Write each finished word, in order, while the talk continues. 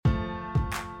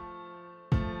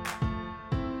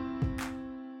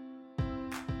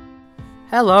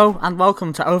Hello and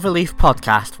welcome to Overleaf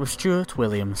Podcast with Stuart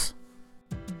Williams.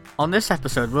 On this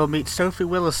episode we'll meet Sophie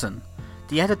Willison,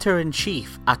 the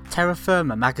editor-in-chief at Terra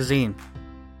magazine.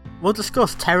 We'll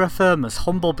discuss Terra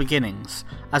humble beginnings,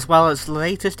 as well as the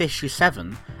latest issue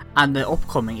 7 and the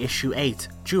upcoming issue 8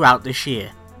 due out this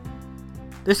year.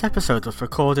 This episode was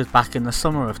recorded back in the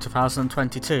summer of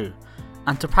 2022,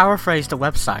 and to paraphrase the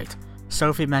website,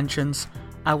 Sophie mentions,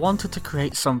 "I wanted to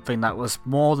create something that was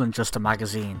more than just a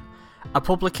magazine. A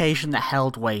publication that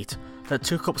held weight, that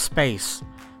took up space,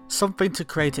 something to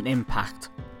create an impact.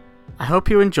 I hope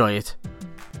you enjoy it.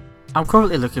 I'm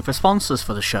currently looking for sponsors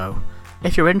for the show.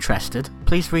 If you're interested,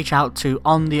 please reach out to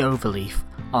On The Overleaf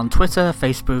on Twitter,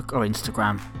 Facebook or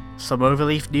Instagram. Some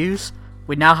Overleaf news?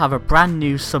 We now have a brand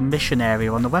new submission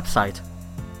area on the website.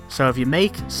 So if you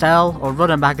make, sell or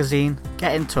run a magazine,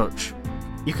 get in touch.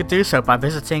 You could do so by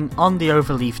visiting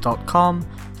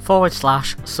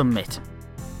ontheoverleaf.com/submit.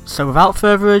 So without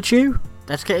further ado,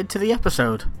 let's get into the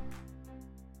episode.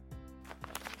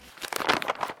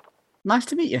 Nice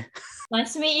to meet you.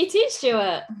 Nice to meet you too,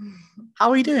 Stuart. How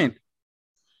are you doing?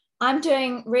 I'm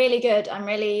doing really good. I'm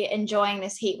really enjoying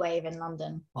this heat wave in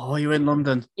London. Oh, you're in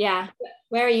London? Yeah.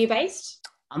 Where are you based?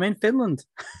 I'm in Finland.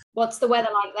 What's the weather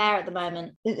like there at the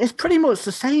moment? It's pretty much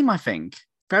the same, I think.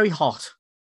 Very hot.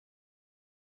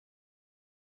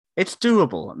 It's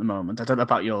doable at the moment. I don't know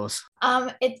about yours.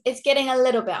 It's getting a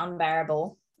little bit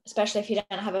unbearable, especially if you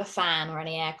don't have a fan or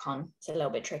any aircon. It's a little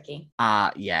bit tricky.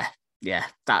 Yeah,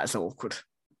 that's awkward.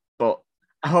 But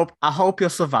I hope you'll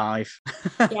survive.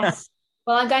 Yes.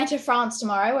 Well, I'm going to France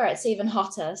tomorrow where it's even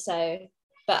hotter,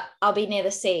 but I'll be near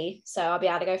the sea, so I'll be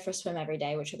able to go for a swim every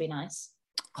day, which will be nice.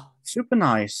 Oh, super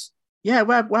nice. Yeah,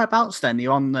 whereabouts then?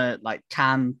 You're on the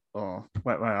Cannes or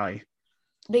where are you?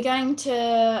 Be going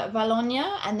to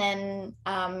Valognes and then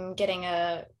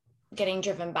getting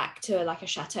driven back to a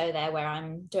chateau there where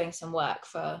I'm doing some work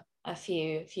for a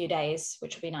few days,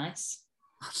 which will be nice.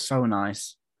 So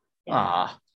nice. Yeah.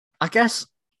 I guess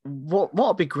what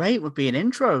would be great would be an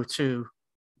intro to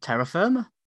Terra Firma.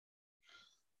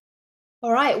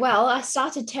 All right. Well, I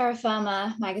started Terra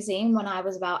Firma magazine when I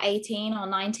was about 18 or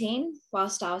 19,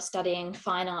 whilst I was studying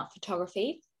fine art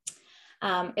photography.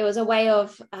 It was a way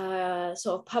of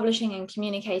sort of publishing and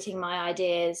communicating my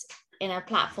ideas in a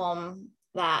platform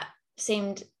that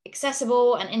seemed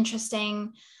accessible and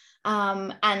interesting.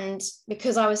 And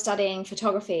because I was studying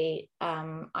photography,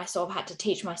 I sort of had to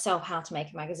teach myself how to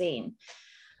make a magazine.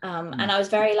 And I was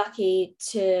very lucky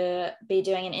to be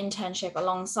doing an internship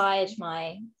alongside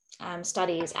my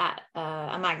studies at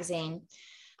a magazine.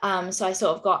 So I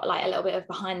sort of got a little bit of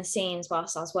behind the scenes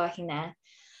whilst I was working there.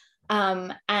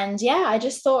 And yeah, I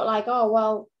just thought oh,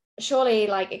 well, surely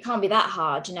it can't be that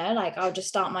hard, I'll just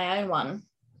start my own one.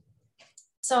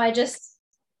 So I just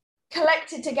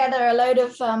collected together a load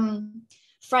of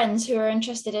friends who were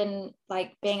interested in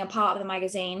being a part of the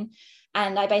magazine.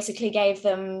 And I basically gave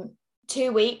them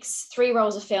 2 weeks, 3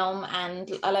 rolls of film and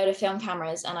a load of film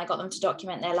cameras. And I got them to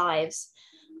document their lives.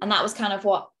 And that was kind of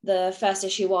what the first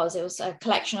issue was. It was a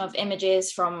collection of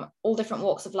images from all different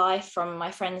walks of life, from my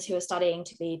friends who were studying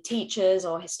to be teachers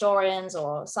or historians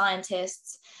or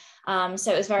scientists.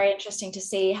 So it was very interesting to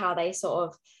see how they sort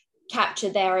of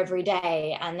captured their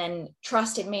everyday and then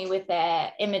trusted me with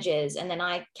their images. And then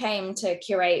I came to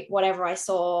curate whatever I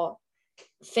saw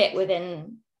fit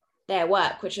within their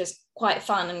work, which was quite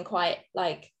fun and quite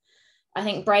I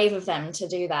think brave of them to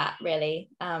do that, really.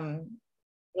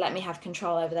 Let me have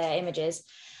control over their images.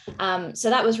 So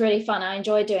that was really fun. I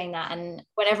enjoyed doing that. And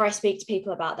whenever I speak to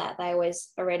people about that, they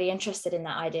always are really interested in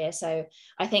that idea. So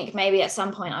I think maybe at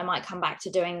some point I might come back to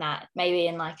doing that, maybe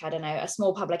in I don't know, a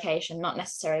small publication, not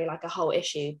necessarily a whole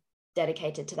issue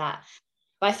dedicated to that.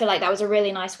 But I feel that was a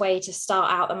really nice way to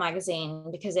start out the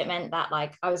magazine, because it meant that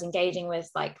I was engaging with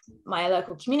my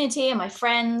local community and my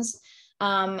friends.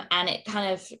 And it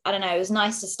kind of, I don't know, it was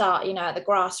nice to start, at the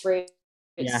grassroots.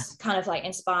 It's kind of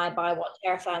inspired by what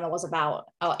Terra Firma was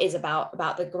about, or is about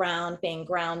the ground, being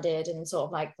grounded and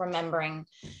sort of remembering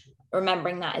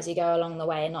that as you go along the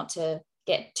way, and not to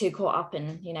get too caught up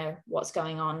in, what's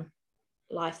going on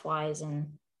life-wise.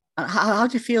 And how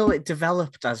do you feel it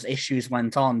developed as issues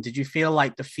went on? Did you feel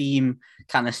like the theme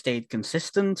kind of stayed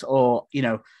consistent, or,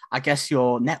 I guess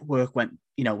your network went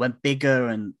bigger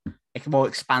and it more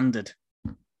expanded?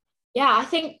 Yeah, I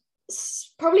think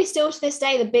probably still to this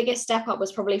day, the biggest step up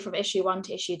was probably from issue 1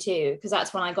 to issue 2, because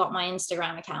that's when I got my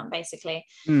Instagram account, basically.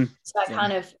 So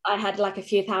I had a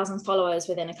few thousand followers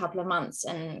within a couple of months,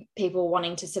 and people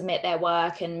wanting to submit their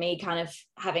work, and me kind of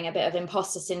having a bit of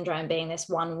imposter syndrome, being this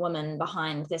one woman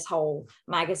behind this whole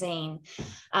magazine.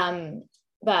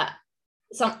 But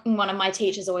something one of my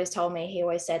teachers always told me. He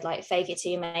always said, like, fake it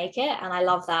till you make it. And I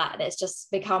love that. And it's just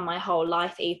become my whole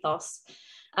life ethos.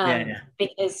 Yeah.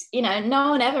 Because, you know,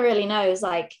 no one ever really knows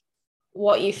like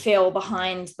what you feel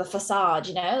behind the facade,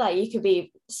 you know, like you could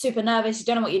be super nervous, you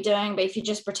don't know what you're doing, but if you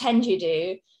just pretend you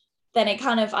do, then it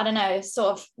kind of, I don't know,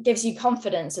 sort of gives you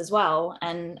confidence as well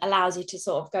and allows you to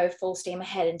sort of go full steam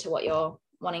ahead into what you're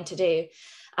wanting to do.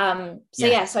 So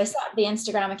I set up the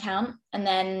Instagram account, and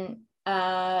then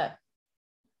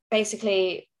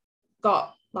basically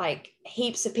got like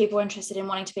heaps of people interested in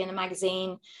wanting to be in the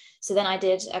magazine. So then I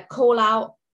did a call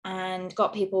out and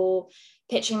got people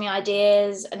pitching me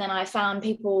ideas, and then I found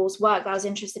people's work that I was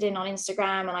interested in on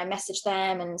Instagram, and I messaged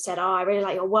them and said, oh, I really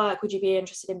like your work, would you be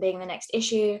interested in being the next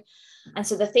issue? And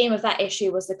so the theme of that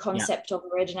issue was the concept of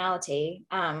originality,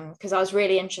 because I was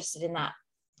really interested in that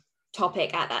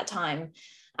topic at that time.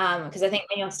 Because I think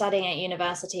when you're studying at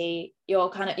university, you're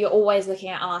always looking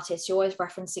at artists, you're always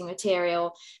referencing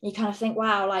material, and you kind of think,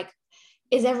 wow, like,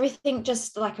 is everything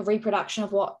just like a reproduction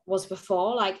of what was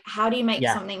before? Like, how do you make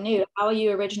something new? How are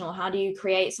you original? How do you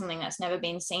create something that's never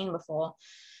been seen before?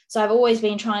 So I've always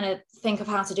been trying to think of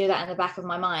how to do that in the back of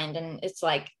my mind, and it's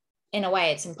like, in a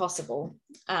way, it's impossible,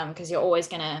 because you're always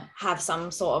going to have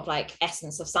some sort of like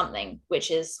essence of something,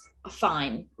 which is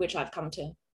fine, which I've come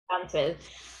to terms with.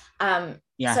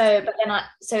 So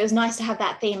it was nice to have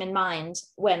that theme in mind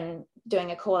when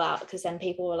doing a call out, because then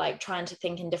people were like trying to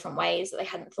think in different ways that they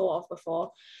hadn't thought of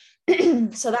before.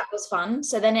 So that was fun.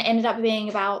 So then it ended up being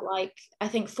about like, I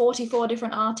think 44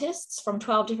 different artists from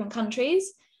 12 different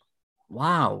countries.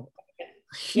 Wow.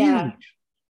 Huge. Yeah,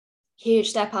 huge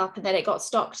step up. And then it got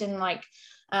stocked in like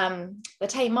the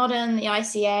Tate Modern, the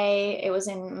ICA. It was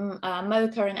in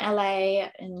Mocha in LA,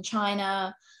 in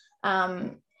China.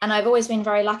 And I've always been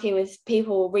very lucky with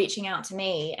people reaching out to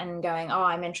me and going, oh,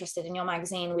 I'm interested in your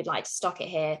magazine, we'd like to stock it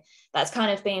here. That's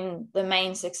kind of been the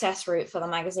main success route for the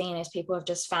magazine, is people have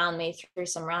just found me through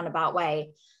some roundabout way,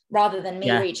 rather than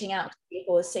me reaching out to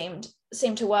people. It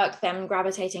seemed to work, them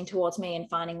gravitating towards me and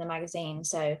finding the magazine.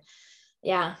 So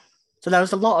yeah. So there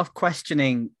was a lot of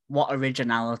questioning what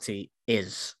originality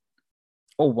is,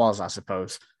 or was, I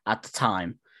suppose, at the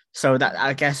time. So that,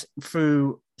 I guess,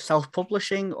 through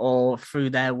self-publishing or through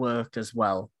their work as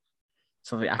well,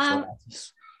 so the actual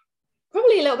artists?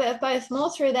 Probably a little bit of both,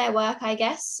 more through their work, I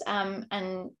guess,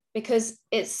 and because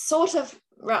it's sort of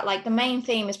like the main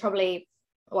theme is probably,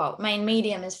 well, main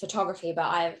medium is photography,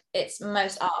 but it's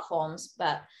most art forms,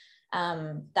 but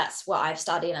that's what I've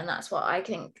studied, and that's what I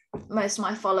think most of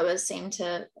my followers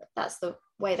that's the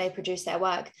way they produce their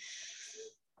work.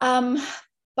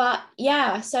 But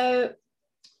yeah, so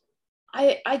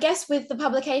I guess with the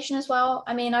publication as well,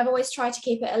 I mean, I've always tried to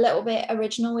keep it a little bit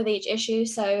original with each issue.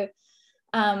 So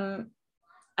I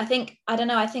think I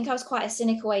was quite a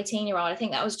cynical 18-year-old. I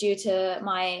think that was due to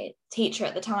my teacher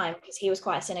at the time, because he was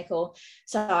quite cynical.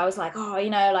 So I was like, oh, you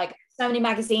know, like, so many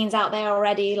magazines out there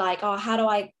already, like, oh, how do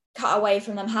I cut away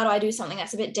from them? How do I do something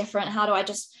that's a bit different? How do I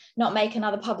just not make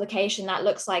another publication that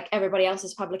looks like everybody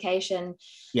else's publication?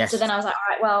 Yes. So then I was like,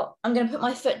 all right, well, I'm going to put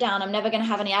my foot down. I'm never going to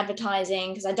have any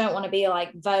advertising, because I don't want to be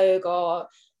like Vogue or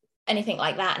anything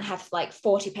like that and have like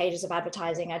 40 pages of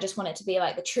advertising. I just want it to be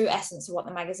like the true essence of what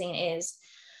the magazine is,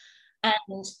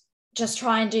 and just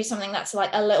try and do something that's like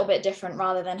a little bit different,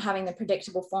 rather than having the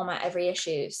predictable format every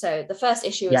issue. So the first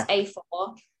issue was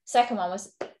A4, second one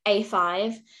was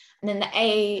A5, and then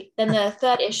the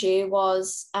third issue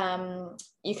was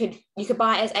you could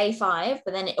buy it as A5,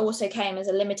 but then it also came as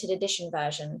a limited edition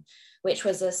version, which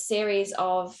was a series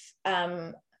of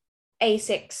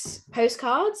A6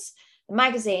 postcards. The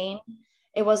magazine,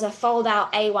 it was a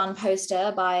fold-out A1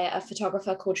 poster by a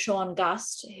photographer called Sean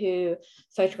Gust, who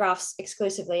photographs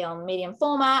exclusively on medium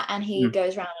format, and he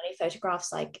goes around and he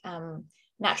photographs like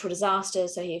natural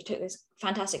disasters. So he took this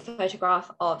fantastic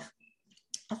photograph of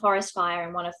a forest fire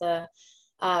in one of the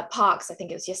parks, I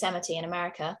think it was Yosemite in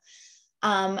America.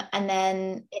 And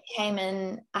then it came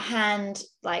in a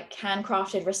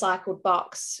handcrafted recycled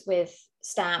box with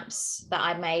stamps that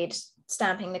I'd made,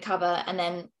 stamping the cover. And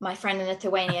then my friend in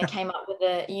Lithuania came up with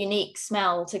a unique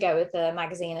smell to go with the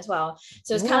magazine as well.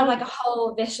 So it's kind of like a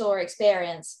whole visual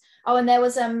experience. Oh, and there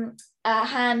was a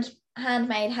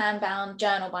handmade, hand-bound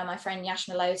journal by my friend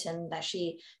Yashna Lotan that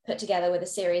she put together with a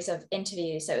series of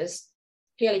interviews. So it was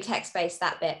purely text-based,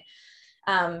 that bit.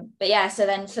 But yeah, so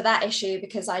then for that issue,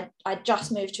 because I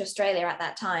just moved to Australia at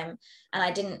that time, and I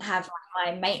didn't have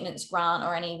my maintenance grant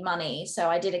or any money, so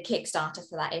I did a Kickstarter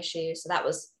for that issue. So that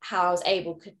was how I was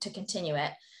able to continue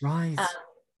it. Right.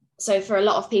 So for a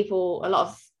lot of people,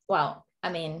 well,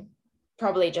 I mean,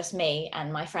 probably just me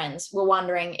and my friends were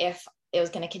wondering if it was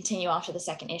going to continue after the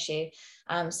second issue.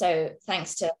 So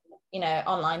thanks to,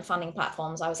 online funding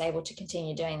platforms, I was able to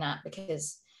continue doing that,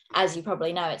 because as you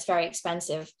probably know, it's very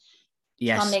expensive.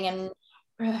 Yes. Funding and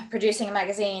producing a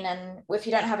magazine, and if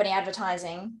you don't have any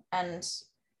advertising and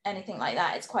anything like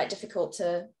that, it's quite difficult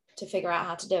to figure out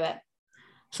how to do it.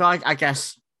 So I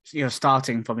guess,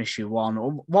 starting from issue 1,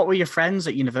 what were your friends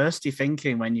at university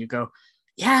thinking when you go,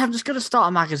 yeah, I'm just going to start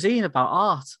a magazine about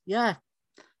art? Yeah.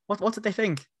 What did they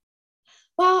think?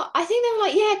 Well, I think they were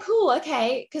like, yeah, cool,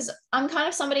 okay, because I'm kind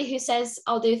of somebody who says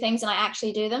I'll do things and I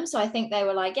actually do them. So I think they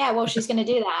were like, yeah, well, she's going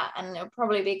to do that, and it'll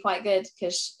probably be quite good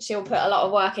because she'll put a lot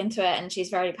of work into it and she's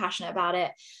very passionate about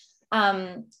it.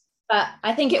 But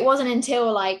I think it wasn't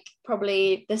until like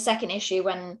probably the second issue,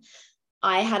 when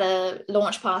I had a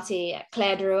launch party at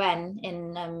Claire de Rouen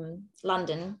in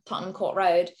London, Tottenham Court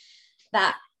Road,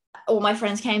 that all my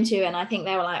friends came to, and I think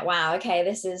they were like, wow, okay,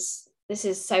 this is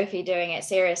Sophie doing it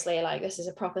seriously, like this is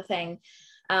a proper thing.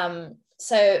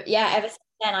 So yeah, ever since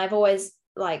then I've always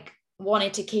like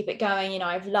wanted to keep it going.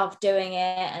 I've loved doing it,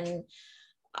 and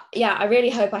yeah, I really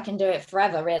hope I can do it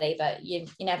forever, really, but you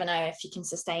never know if you can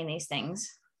sustain these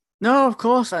things. No, of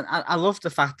course. And I love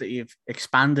the fact that you've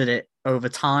expanded it over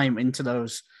time into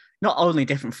those, not only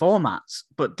different formats,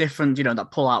 but different,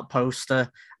 that pull-out poster.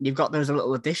 You've got those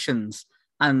little additions.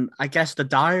 And I guess the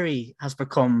diary has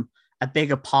become a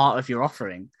bigger part of your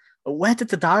offering. Where did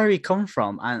the diary come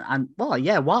from? And well,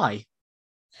 yeah, why?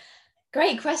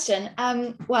 Great question.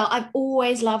 Well, I've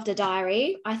always loved a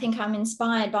diary. I think I'm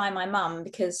inspired by my mum,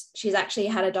 because she's actually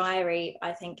had a diary,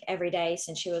 I think, every day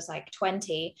since she was like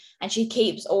 20, and she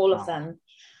keeps all of them.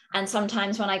 And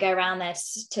sometimes when I go around there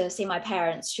to see my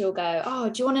parents, she'll go, oh,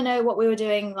 do you want to know what we were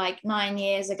doing like 9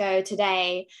 years ago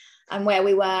today, and where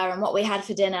we were and what we had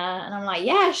for dinner? And I'm like,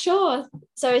 yeah, sure.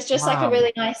 So it's just like a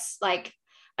really nice, like,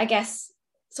 I guess,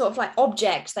 sort of like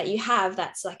object that you have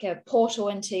that's like a portal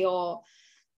into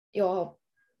your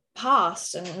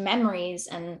past and memories.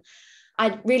 And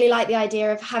I really like the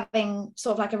idea of having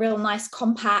sort of like a real nice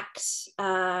compact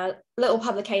little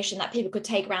publication that people could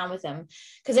take around with them,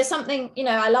 because there's something,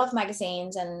 I love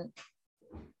magazines and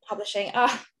publishing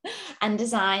and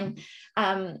design,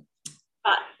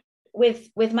 but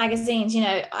with magazines,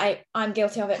 I'm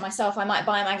guilty of it myself. I might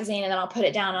buy a magazine and then I'll put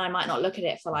it down and I might not look at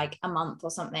it for like a month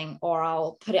or something, or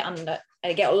I'll put it under,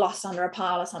 I get lost under a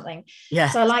pile or something. Yeah.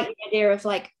 So I like the idea of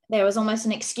like, there was almost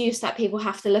an excuse that people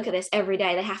have to look at this every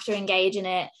day. They have to engage in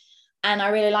it. And I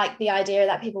really like the idea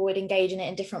that people would engage in it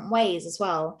in different ways as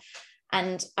well.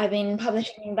 And I've been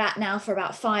publishing that now for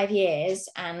about 5 years,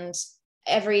 and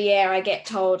every year I get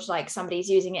told like somebody's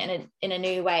using it in a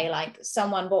new way. Like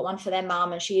someone bought one for their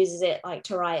mom and she uses it like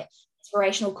to write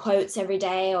inspirational quotes every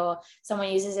day, or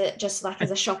someone uses it just like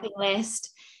as a shopping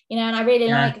list, and I really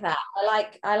like that.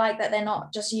 I like that they're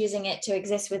not just using it to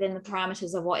exist within the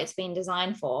parameters of what it's been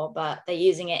designed for, but they're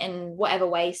using it in whatever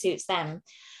way suits them.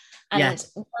 And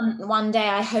one day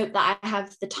I hope that I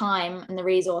have the time and the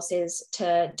resources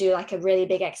to do like a really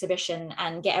big exhibition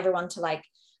and get everyone to like,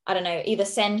 I don't know, either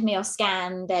send me or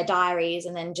scan their diaries,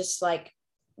 and then just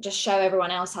show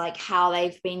everyone else like how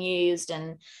they've been used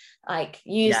and like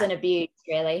used and abused,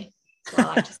 really. That's what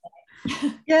I like to say.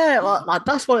 Yeah, well,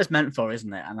 that's what it's meant for,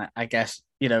 isn't it? And I guess,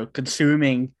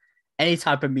 consuming any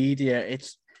type of media,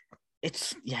 it's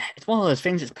one of those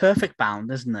things. It's perfect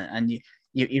bound, isn't it? And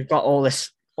you've got all this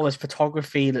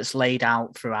photography that's laid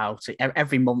out throughout.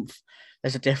 Every month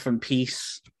there's a different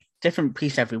piece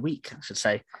every week, I should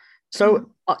say. So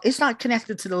is that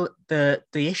connected to the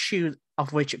issue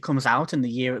of which it comes out and the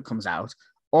year it comes out,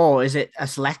 or is it a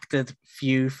selected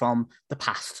few from the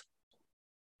past?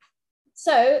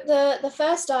 So the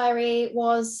first diary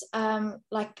was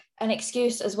like an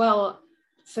excuse as well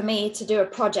for me to do a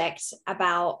project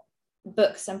about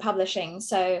books and publishing.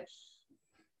 So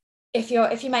if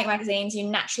you make magazines, you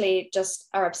naturally just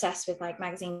are obsessed with like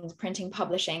magazines, printing,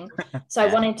 publishing. So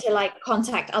I wanted to like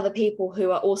contact other people who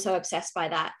are also obsessed by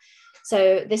that.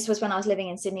 So this was when I was living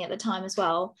in Sydney at the time as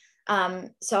well.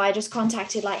 So I just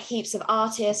contacted like heaps of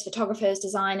artists, photographers,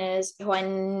 designers who I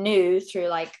knew through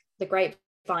like the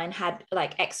grapevine had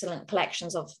like excellent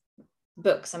collections of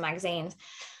books and magazines.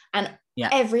 And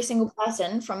every single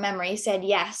person from memory said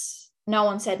yes. No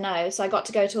one said no. So I got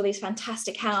to go to all these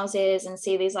fantastic houses and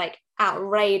see these like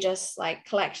outrageous like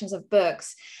collections of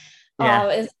books. Oh,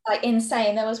 it's like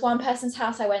insane. There was one person's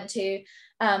house I went to,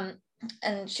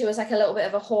 and she was like a little bit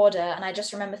of a hoarder, and I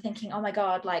just remember thinking, oh my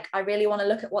god, like I really want to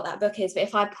look at what that book is, but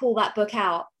if I pull that book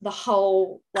out, her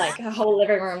whole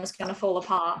living room is going to fall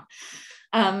apart.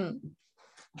 And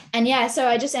so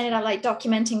I just ended up like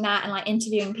documenting that and like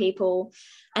interviewing people,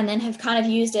 and then have kind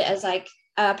of used it as like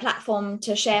a platform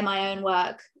to share my own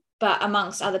work, but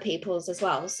amongst other people's as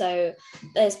well. So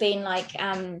there's been like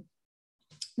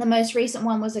the most recent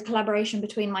one was a collaboration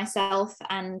between myself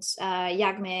and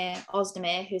Yagmir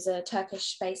Ozdemir, who's a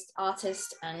Turkish-based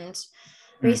artist and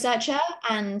researcher,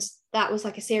 and that was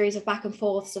like a series of back and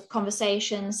forths of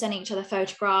conversations, sending each other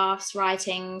photographs,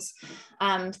 writings,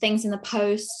 things in the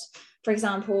post. For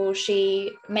example,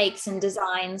 she makes and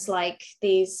designs like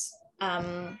these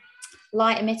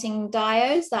light emitting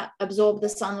diodes that absorb the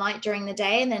sunlight during the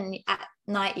day, and then at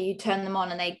night you turn them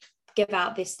on and they give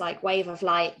out this like wave of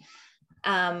light,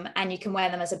 and you can wear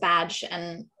them as a badge.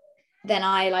 And then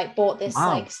I like bought this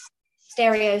like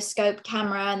stereoscope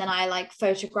camera, and then I like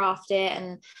photographed it,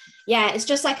 and yeah, it's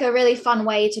just like a really fun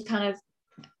way to kind of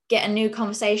get a new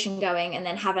conversation going and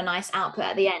then have a nice output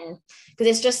at the end, because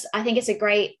it's just, I think it's a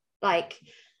great like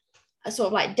a sort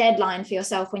of like deadline for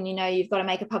yourself when you know you've got to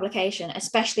make a publication,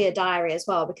 especially a diary as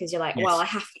well, because you're like, well, I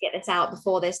have to get this out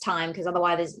before this time because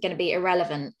otherwise it's going to be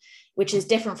irrelevant, which is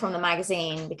different from the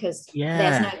magazine, because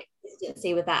there's no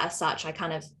consistency with that as such. I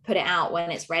kind of put it out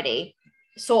when it's ready,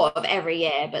 sort of every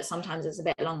year, but sometimes it's a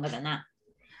bit longer than that.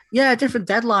 Yeah, different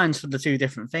deadlines for the two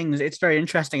different things. It's very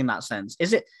interesting in that sense.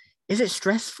 Is it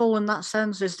stressful in that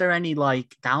sense? Is there any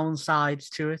like downsides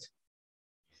to it?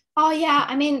 Oh yeah,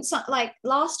 I mean, so, like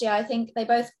last year, I think they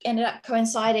both ended up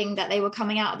coinciding that they were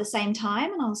coming out at the same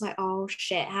time, and I was like, oh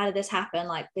shit, how did this happen?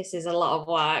 Like, this is a lot of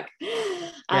work.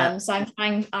 So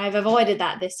I've avoided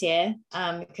that this year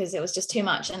because it was just too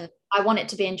much, and I want it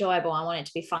to be enjoyable. I want it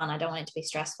to be fun. I don't want it to be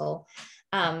stressful.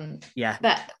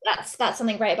 But that's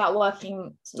something great about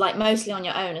working like mostly on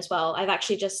your own as well. I've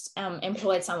actually just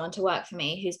employed someone to work for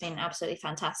me who's been absolutely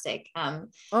fantastic.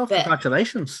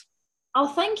 Congratulations. Oh,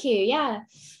 thank you. Yeah.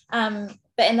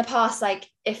 But in the past, like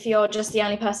if you're just the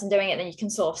only person doing it, then you can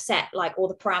sort of set like all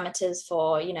the parameters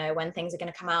for, you know, when things are going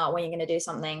to come out, when you're going to do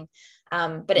something.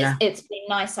 But it's been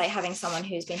nice like having someone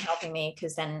who's been helping me,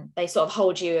 because then they sort of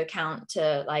hold you account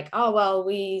to like, oh, well,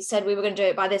 we said we were going to do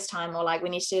it by this time, or like we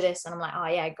need to do this. And I'm like, oh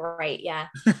yeah, great. Yeah.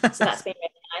 So that's been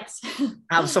really nice.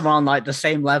 Have someone on like the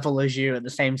same level as you at the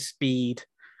same speed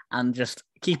and just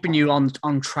keeping you on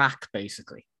track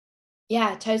basically.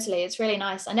 Yeah, totally. It's really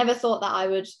nice. I never thought that I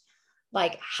would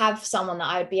like have someone that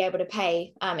I would be able to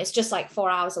pay. It's just like 4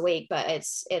 hours a week, but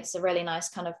it's a really nice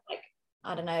kind of like,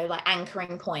 I don't know, like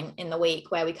anchoring point in the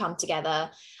week where we come together,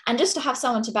 and just to have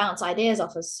someone to bounce ideas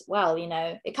off as well. You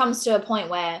know, it comes to a point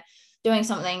where doing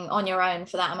something on your own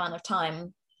for that amount of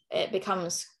time, it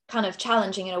becomes kind of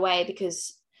challenging in a way,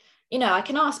 because you know, I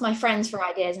can ask my friends for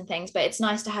ideas and things, but it's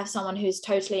nice to have someone who's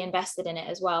totally invested in it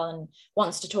as well and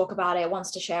wants to talk about it,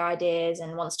 wants to share ideas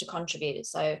and wants to contribute.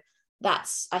 So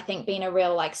that's, I think, been a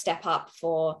real like step up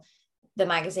for the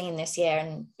magazine this year.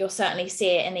 And you'll certainly see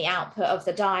it in the output of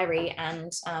the diary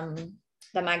and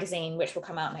the magazine, which will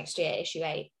come out next year, issue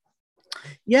 8.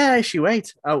 Yeah, issue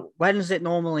 8. Oh, when is it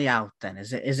normally out then?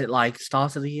 Is it like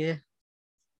start of the year?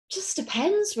 Just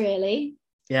depends, really.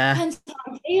 Yeah. Depends how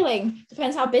I'm feeling.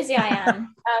 Depends how busy I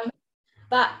am.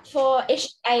 But for issue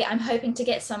 8, I'm hoping to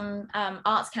get some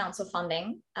Arts Council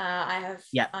funding.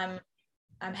 I'm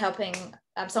helping.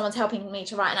 Someone's helping me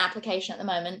to write an application at the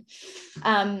moment.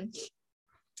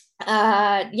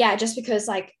 Just because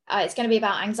like it's going to be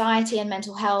about anxiety and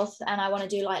mental health, and I want to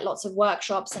do like lots of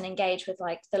workshops and engage with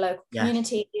like the local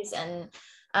communities, and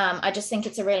I just think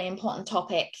it's a really important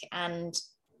topic, and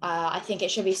I think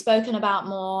it should be spoken about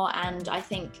more. And I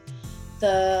think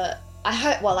I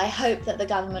hope that the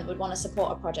government would want to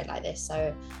support a project like this,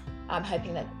 so I'm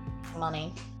hoping that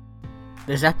money.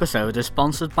 This episode is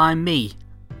sponsored by me,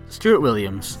 Stuart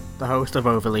Williams, the host of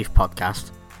Overleaf Podcast.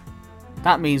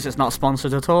 That means it's not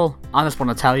sponsored at all. I just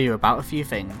want to tell you about a few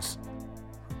things.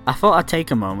 I thought I'd take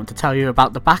a moment to tell you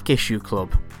about the Back Issue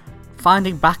Club.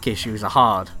 Finding back issues are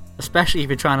hard, especially if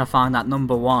you're trying to find that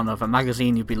number 1 of a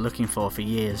magazine you've been looking for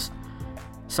years.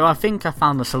 So I think I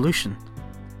found the solution.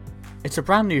 It's a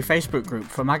brand new Facebook group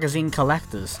for magazine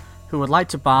collectors who would like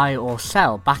to buy or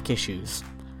sell back issues.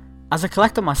 As a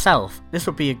collector myself, this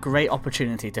would be a great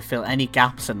opportunity to fill any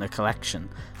gaps in the collection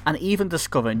and even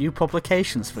discover new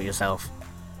publications for yourself.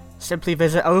 Simply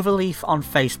visit Overleaf on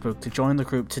Facebook to join the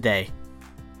group today.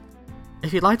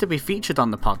 If you'd like to be featured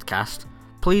on the podcast,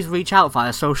 please reach out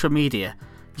via social media.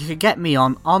 You can get me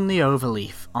on the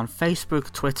Overleaf on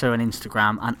Facebook, Twitter and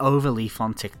Instagram, and Overleaf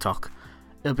on TikTok.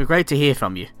 It'll be great to hear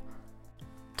from you.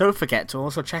 Don't forget to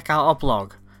also check out our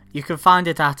blog. You can find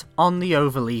it at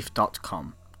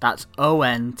ontheoverleaf.com. That's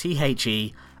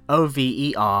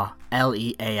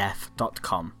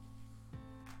ontheoverleaf.com.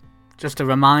 Just a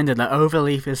reminder that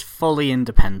Overleaf is fully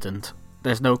independent.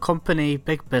 There's no company,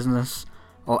 big business,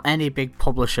 or any big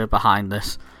publisher behind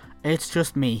this. It's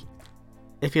just me.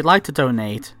 If you'd like to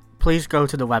donate, please go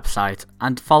to the website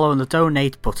and follow the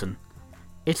donate button.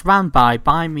 It's ran by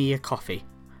Buy Me a Coffee,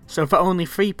 so for only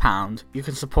 £3 you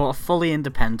can support a fully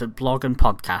independent blog and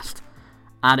podcast,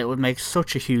 and it would make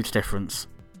such a huge difference.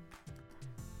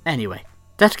 Anyway,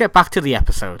 let's get back to the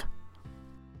episode.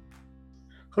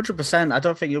 100%, I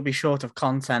don't think you'll be short of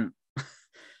content,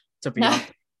 to be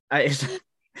honest. It's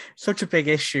such a big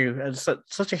issue, and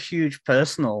such a huge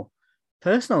personal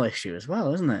issue as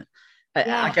well, isn't it?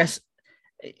 Yeah. I guess,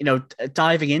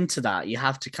 diving into that, you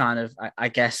have to kind of, I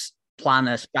guess, plan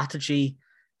a strategy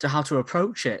to how to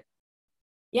approach it.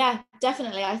 Yeah,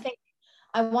 definitely. I think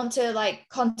I want to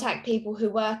contact people who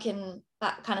work in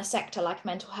that kind of sector, like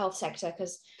mental health sector,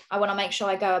 because I want to make sure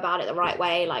I go about it the right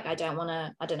way. I don't want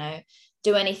to,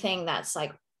 do anything that's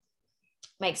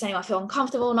makes anyone feel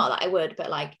uncomfortable. Not that I would, but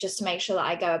just to make sure that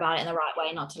I go about it in the right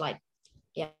way, not to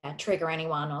trigger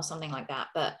anyone or something like that.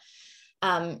 But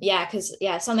because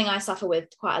something I suffer with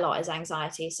quite a lot is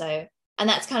anxiety. So, and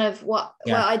that's kind of what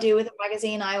I do with the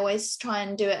magazine. I always try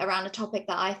and do it around a topic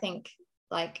that I think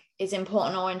is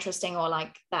important or interesting, or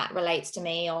that relates to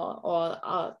me or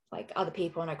other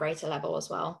people on a greater level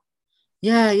as well.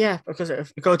 Yeah, because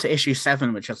if we go to issue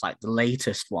 7, which is the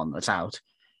latest one that's out,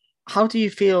 how do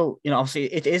you feel?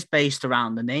 Obviously it is based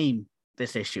around the name,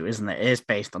 this issue, isn't it? It is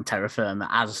based on Terra Firma,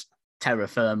 as Terra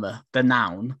Firma, the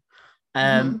noun.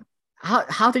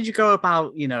 How did you go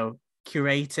about,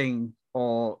 curating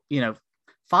or,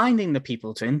 finding the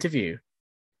people to interview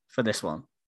for this one?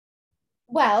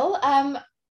 Well,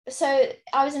 so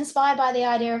I was inspired by the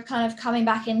idea of kind of coming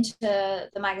back into the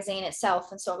magazine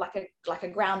itself and sort of like a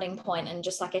grounding point and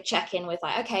just a check-in with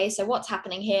okay, so what's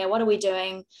happening here? What are we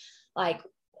doing?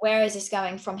 Where is this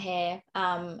going from here?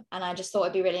 And I just thought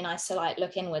it'd be really nice to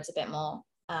look inwards a bit more.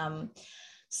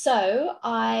 So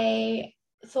I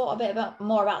thought a bit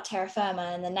more about Terra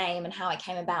Firma and the name and how it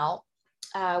came about,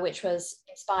 which was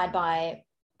inspired by,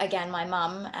 again, my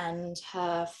mum and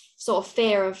her sort of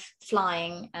fear of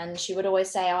flying. And she would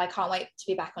always say, I can't wait to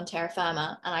be back on Terra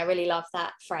Firma. And I really love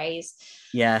that phrase.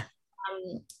 Yeah.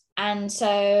 And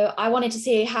so I wanted to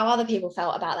see how other people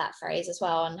felt about that phrase as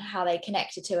well, and how they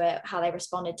connected to it, how they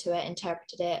responded to it,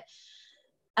 interpreted it.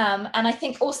 And I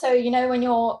think also, when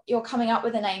you're coming up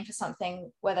with a name for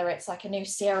something, whether it's a new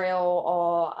cereal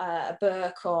or a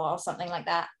book or something like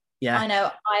that, yeah, I know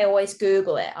I always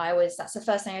Google it. That's the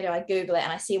first thing I do. I Google it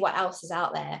and I see what else is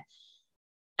out there.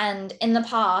 And in the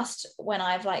past, when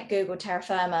I've Googled Terra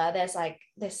Firma, there's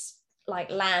this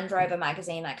Land Rover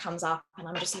magazine that comes up, and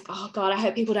I'm just oh God, I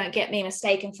hope people don't get me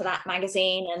mistaken for that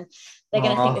magazine, and they're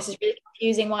going to think this is really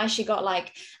confusing. Why she got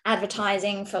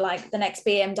advertising for the next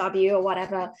BMW or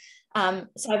whatever.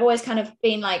 So I've always kind of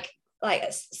been a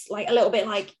little bit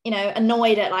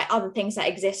annoyed at other things that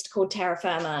exist called Terra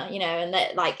Firma, and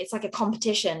that it's a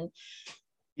competition.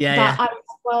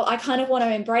 I kind of want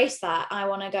to embrace that. I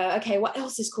want to go, okay, what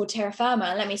else is called Terra Firma,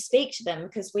 and let me speak to them,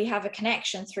 because we have a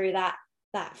connection through that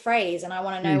phrase, and I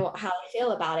want to know how they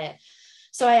feel about it.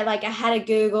 So I had a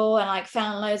Google and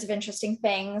found loads of interesting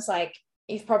things.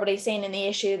 You've probably seen in the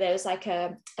issue, there was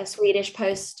a Swedish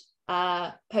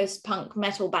post-punk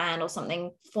metal band or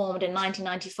something formed in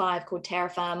 1995 called Terra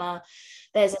Firma.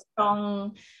 There's a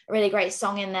really great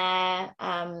song in there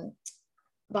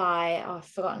by, I've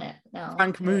forgotten it now.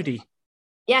 Frank Moody.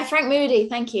 Yeah, Frank Moody,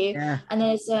 thank you. Yeah. And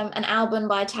there's an album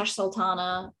by Tash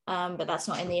Sultana, but that's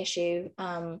not in the issue.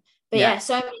 But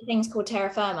so many things called Terra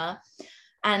Firma.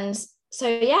 And so,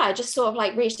 I just sort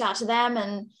of reached out to them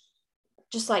and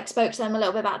just spoke to them a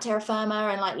little bit about Terra Firma,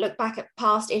 and looked back at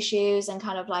past issues and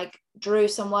kind of drew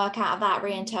some work out of that,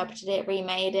 reinterpreted it,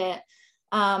 remade it.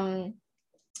 And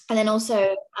then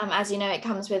also, as you know, it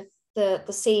comes with the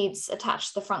seeds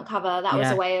attached to the front cover. That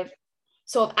was a way of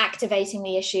sort of activating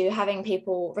the issue, having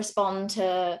people respond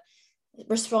to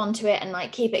it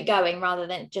and keep it going, rather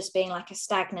than just being a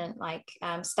stagnant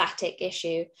static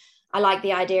issue. I like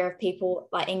the idea of people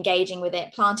engaging with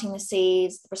it, planting the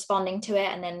seeds, responding to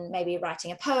it, and then maybe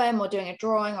writing a poem or doing a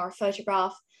drawing or a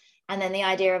photograph. And then the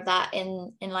idea of that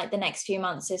in the next few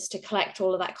months is to collect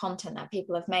all of that content that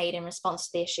people have made in response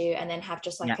to the issue, and then have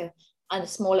just a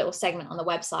small little segment on the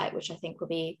website, which I think would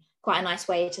be quite a nice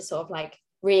way to sort of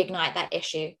reignite that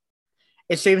issue.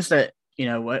 It seems that,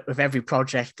 with every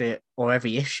project or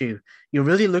every issue, you're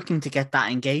really looking to get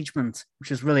that engagement,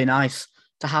 which is really nice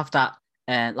to have that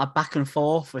back and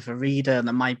forth with a reader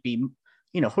that might be,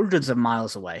 hundreds of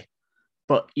miles away,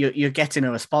 but you're getting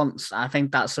a response. I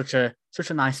think that's such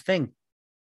a nice thing.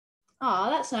 Oh,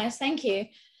 that's nice. Thank you.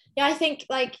 Yeah, I think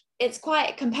it's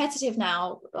quite competitive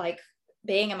now,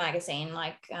 being a magazine.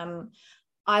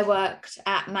 I worked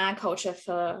at Mag Culture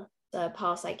for the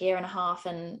past like year and a half,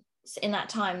 and in that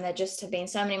time there just have been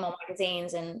so many more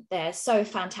magazines, and they're so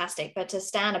fantastic. But to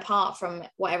stand apart from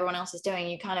what everyone else is doing,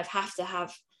 you kind of have to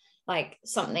have like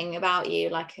something about you,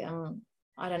 like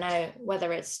I don't know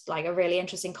whether it's like a really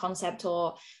interesting concept,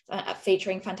 or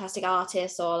featuring fantastic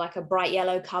artists, or like a bright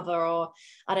yellow cover, or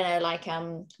I don't know, like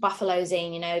Buffalo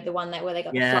Zine, you know, the one that where they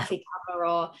got the fluffy cover,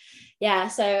 or yeah.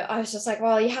 So I was just like,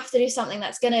 well, you have to do something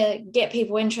that's going to get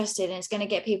people interested, and it's going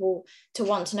to get people to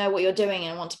want to know what you're doing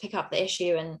and want to pick up the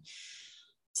issue. And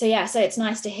so yeah, so it's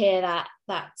nice to hear that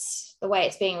that's the way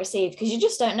it's being received, because you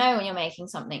just don't know when you're making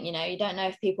something, you know, you don't know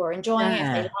if people are enjoying it,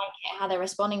 if they like it, how they're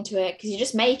responding to it, because you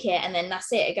just make it and then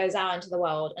that's it goes out into the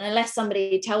world. And unless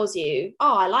somebody tells you,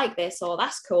 oh, I like this, or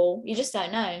that's cool, you just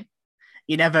don't know.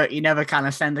 You never kind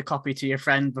of send a copy to your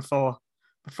friend before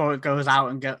it goes out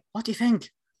and go, what do you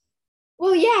think?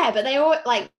 Well, yeah, but they all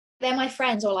like, they're my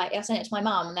friends, or like I send it to my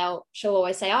mum and she'll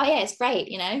always say, oh yeah, it's great,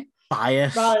 you know.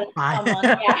 Bias. Rather than someone,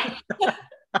 yeah.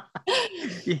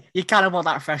 you kind of want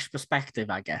that fresh perspective,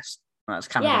 I guess. That's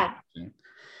kind of interesting.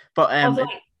 But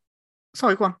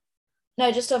sorry, go on.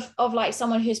 No, just of like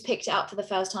someone who's picked it up for the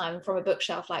first time from a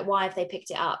bookshelf. Like, why have they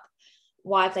picked it up?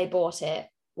 Why have they bought it?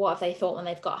 What have they thought when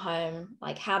they've got home?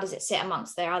 Like, how does it sit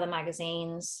amongst their other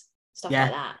magazines? Stuff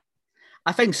like that.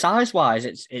 I think size-wise,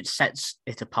 it sets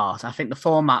it apart. I think the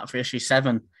format for issue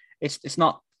 7, it's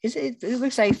not. It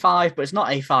looks A5, but it's not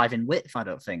A5 in width. I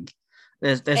don't think.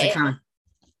 There's a kind of.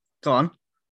 Go on.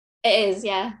 It is,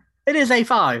 yeah. It is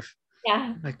A5.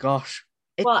 Yeah. Oh my gosh.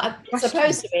 Well, it's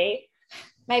supposed to be.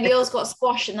 Maybe yours got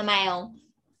squashed in the mail.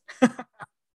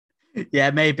 Yeah,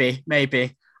 maybe.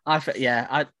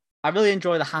 I really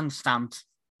enjoy the hand stamped,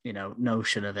 you know,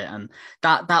 notion of it, and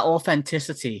that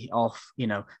authenticity of, you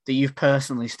know, that you've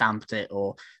personally stamped it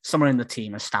or someone in the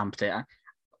team has stamped it.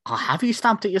 Have you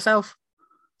stamped it yourself?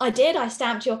 I did. I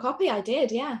stamped your copy. I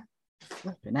did, yeah.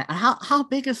 And how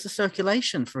big is the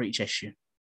circulation for each issue?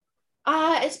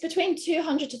 It's between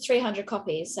 200 to 300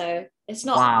 copies, so it's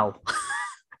not. Wow.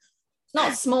 It's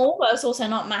not small, but it's also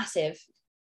not massive.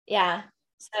 Yeah.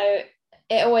 So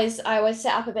I always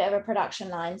set up a bit of a production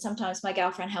line. Sometimes my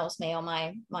girlfriend helps me, or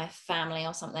my family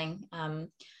or something.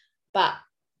 But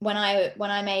when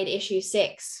I made issue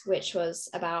 6, which was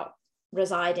about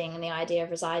residing and the idea of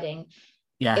residing,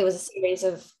 it was a series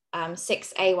of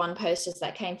 6 A1 posters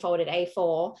that came folded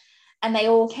A4, and they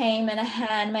all came in a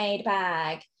handmade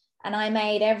bag, and I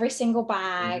made every single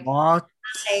bag. What?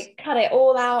 I cut it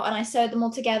all out and I sewed them all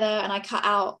together, and I cut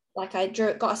out, like I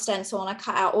got a stencil and I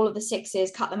cut out all of the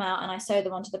 6s, cut them out, and I sewed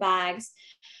them onto the bags.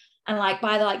 And like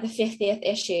by the 50th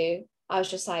issue, I was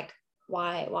just like,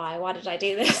 why did I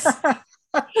do this?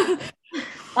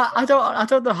 I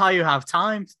don't know how you have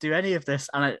time to do any of this,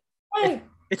 and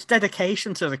it's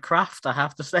dedication to the craft, I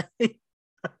have to say.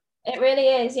 It really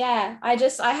is, yeah. I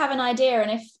have an idea,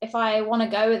 and if I want to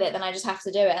go with it, then I just have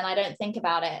to do it, and I don't think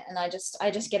about it, and I just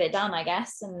get it done, I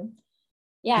guess. And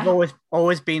yeah, you've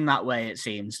always been that way. It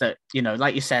seems that, you know,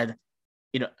 like you said,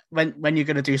 you know, when you're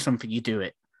going to do something, you do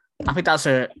it. I think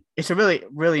it's a really,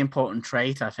 really important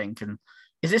trait, I think. And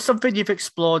is it something you've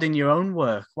explored in your own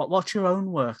work? What's your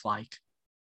own work like?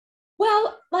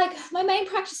 Well, like my main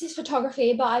practice is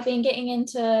photography, but I've been getting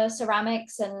into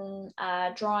ceramics and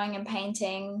drawing and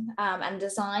painting and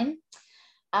design.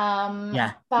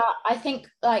 But I think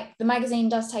like the magazine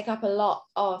does take up a lot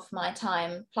of my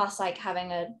time, plus like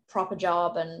having a proper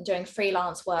job and doing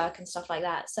freelance work and stuff like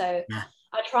that. So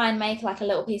I try and make like a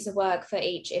little piece of work for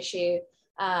each issue.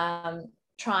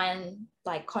 Try and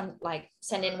like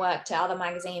send in work to other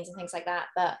magazines and things like that.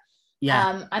 But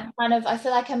I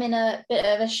feel like I'm in a bit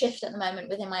of a shift at the moment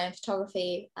within my own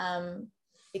photography,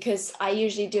 because I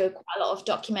usually do quite a lot of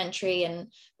documentary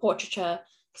and portraiture.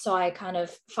 So I kind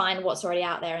of find what's already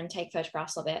out there and take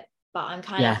photographs of it. But I'm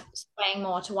kind of swaying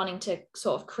more to wanting to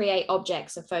sort of create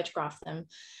objects and photograph them.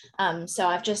 So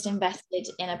I've just invested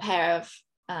in a pair of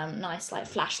nice like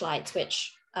flashlights,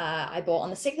 which I bought on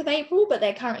the 6th of April, but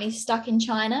they're currently stuck in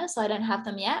China, so I don't have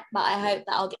them yet. But I hope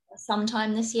that I'll get them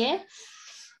sometime this year.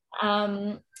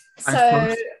 But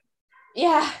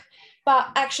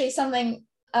actually something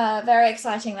very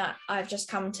exciting that I've just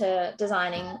come to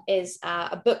designing is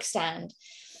a book stand.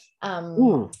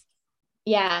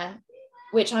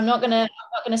 Which I'm not gonna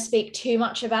speak too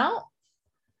much about.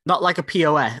 Not like a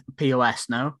POS,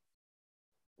 no?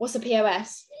 What's a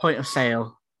POS? Point of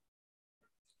sale.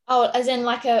 Oh, as in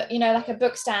like a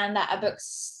book stand that a book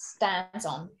stands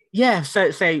on. Yeah, so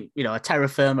say, you know, a Terra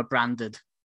Firma branded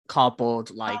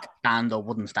cardboard like stand or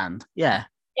wooden stand. Yeah,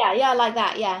 like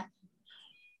that. Yeah.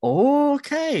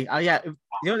 Okay. You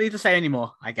don't need to say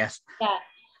anymore, I guess.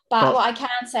 But But what I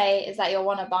can say is that you'll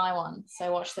want to buy one.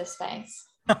 So watch this space.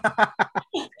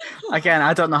 again,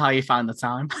 I don't know how you found the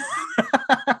time.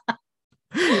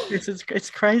 It's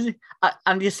crazy.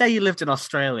 And you say you lived in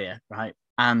Australia, right?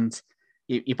 And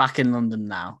you're back in London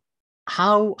now.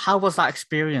 How was that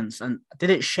experience? And did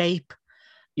it shape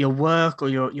your work or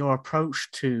your approach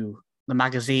to the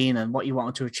magazine and what you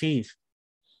wanted to achieve?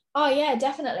 Oh yeah,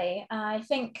 definitely. I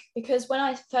think because when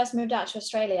I first moved out to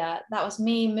Australia, that was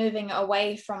me moving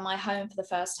away from my home for the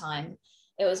first time.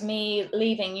 It was me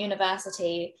leaving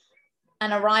university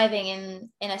and arriving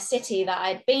in a city that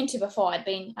I'd been to before. I'd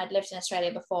lived in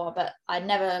Australia before, but I'd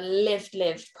never lived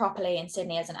properly in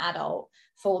Sydney as an adult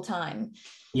full time.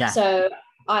 Yeah, So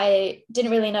I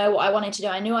didn't really know what I wanted to do.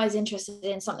 I knew I was interested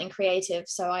in something creative,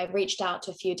 so I reached out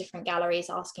to a few different galleries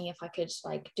asking if I could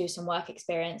like do some work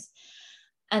experience.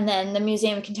 And then the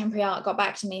Museum of Contemporary Art got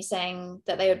back to me saying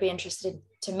that they would be interested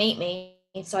to meet me.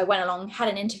 So I went along, had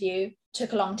an interview,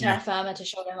 took along Terra yeah. Firma to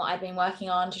show them what I'd been working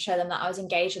on, to show them that I was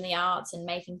engaged in the arts and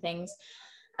making things.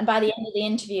 And by the end of the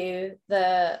interview,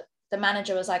 the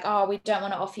manager was like, "Oh, we don't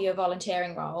want to offer you a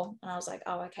volunteering role." And I was like,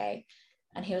 "Oh, okay."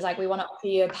 And he was like, "We want to offer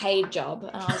you a paid job."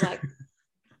 And I was like,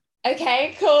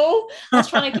 okay, cool. I was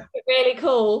trying to keep it really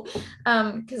cool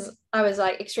because I was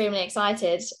like extremely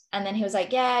excited. And then he was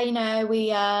like, "Yeah,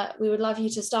 we would love you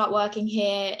to start working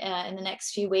here in the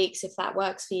next few weeks if that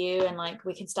works for you, and like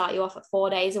we can start you off at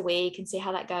 4 days a week and see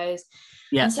how that goes."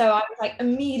 Yeah. And so I was like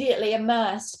immediately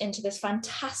immersed into this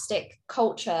fantastic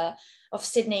culture of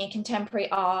Sydney contemporary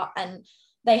art, and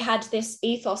they had this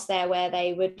ethos there where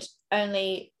they would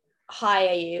only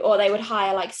hire you, or they would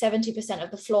hire like 70% of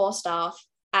the floor staff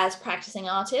as practicing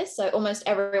artists. So almost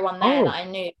everyone there that Oh, I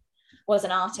knew was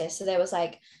an artist. So there was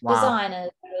like wow.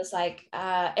 designers, there was like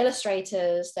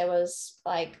illustrators, there was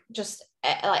like just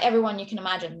like everyone you can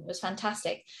imagine. It was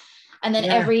fantastic. And then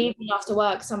Yeah. every evening after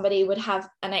work, somebody would have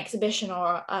an exhibition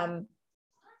or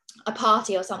a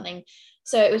party or something.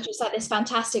 So it was just like this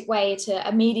fantastic way to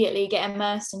immediately get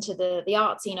immersed into the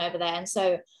art scene over there. And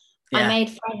so I Yeah.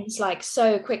 made friends like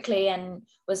so quickly and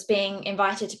was being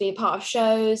invited to be a part of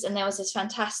shows. And there was this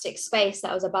fantastic space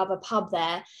that was above a pub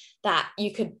there that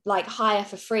you could like hire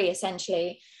for free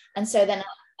essentially. And so then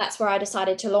that's where I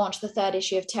decided to launch the third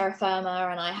issue of Terra Firma.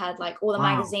 And I had like all the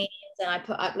Wow. magazines and I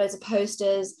put up loads of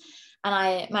posters, and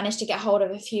I managed to get hold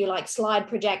of a few like slide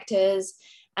projectors.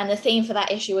 And the theme for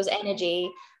that issue was energy.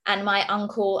 And my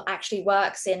uncle actually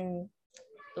works in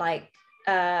like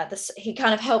he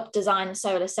kind of helped design the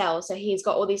solar cell, so he's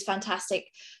got all these fantastic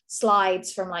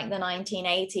slides from like the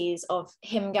 1980s of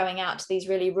him going out to these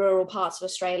really rural parts of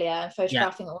Australia and Yeah.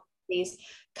 photographing all these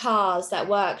cars that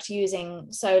worked using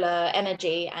solar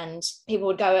energy, and people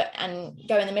would go in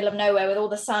the middle of nowhere with all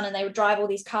the sun and they would drive all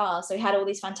these cars. So he had all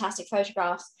these fantastic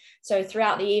photographs. So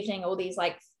throughout the evening all these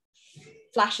like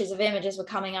flashes of images were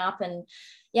coming up, and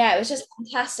yeah, it was just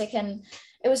fantastic. And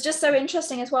it was just so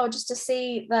interesting as well just to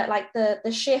see that like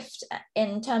the shift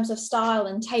in terms of style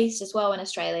and taste as well in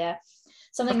Australia.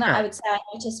 Something that I Okay. would say I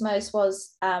noticed most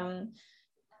was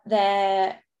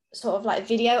their sort of like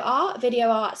video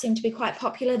art seemed to be quite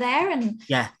popular there, and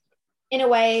Yeah. in a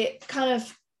way kind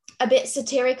of a bit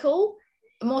satirical,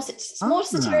 more Ah,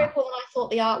 satirical than I thought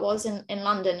the art was in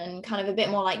London, and kind of a bit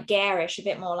more like garish, a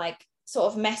bit more like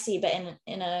sort of messy, but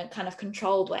in a kind of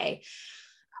controlled way.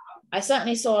 I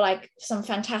certainly saw like some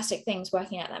fantastic things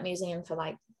working at that museum for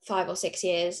like 5 or 6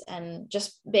 years, and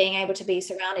just being able to be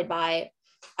surrounded by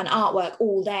an artwork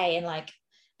all day. And like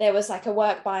there was like a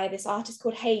work by this artist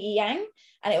called Hei Yang,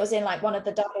 and it was in like one of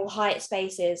the double height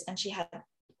spaces, and she had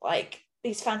like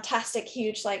these fantastic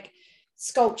huge like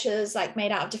sculptures like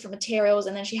made out of different materials,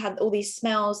 and then she had all these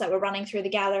smells that were running through the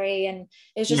gallery, and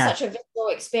it was just yeah. such a visual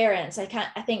experience. I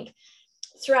think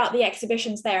throughout the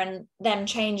exhibitions there and them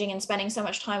changing and spending so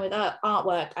much time with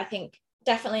artwork, I think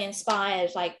definitely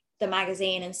inspired like the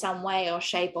magazine in some way or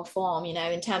shape or form,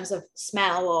 in terms of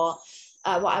smell or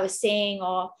what I was seeing.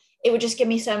 Or it would just give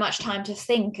me so much time to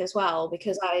think as well,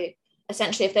 because I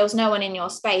essentially, if there was no one in your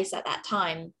space at that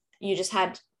time, you just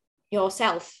had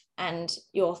yourself and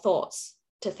your thoughts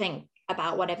to think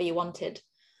about whatever you wanted.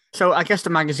 So I guess the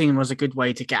magazine was a good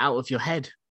way to get out of your head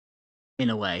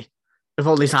in a way. With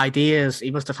all these ideas,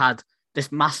 he must have had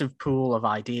this massive pool of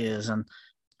ideas, and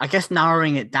I guess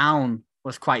narrowing it down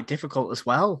was quite difficult as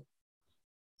well.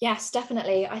 Yes,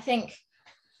 definitely. I think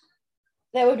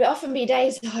there would often be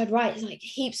days that I'd write like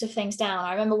heaps of things down.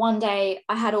 I remember one day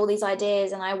I had all these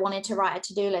ideas and I wanted to write a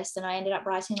to-do list, and I ended up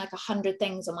writing like 100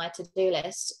 things on my to-do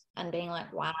list and being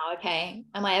like, wow, okay,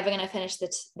 am I ever going to finish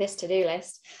this to-do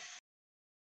list?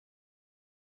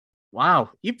 Wow,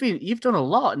 you've done a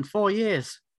lot in 4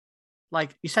 years.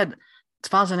 Like you said,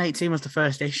 2018 was the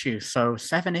first issue, so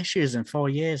 7 issues in 4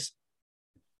 years.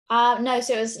 No,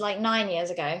 so it was like 9 years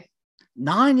ago.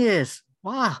 9 years.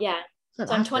 Wow. Yeah. So I'm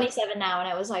That's it. 27 now, and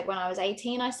it was like when I was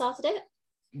 18, I started it.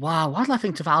 Wow. Why did I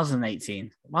think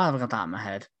 2018? Why have I got that in my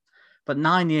head? But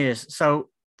 9 years. So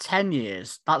 10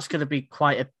 years. That's going to be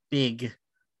quite a big,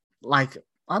 like,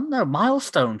 I don't know,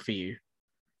 milestone for you.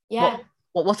 Yeah.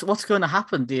 What's going to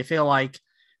happen? Do you feel like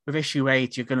with issue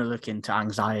 8, you're going to look into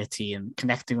anxiety and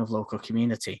connecting with local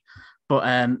community?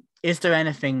 But is there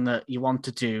anything that you want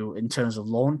to do in terms of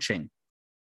launching?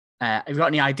 Have you got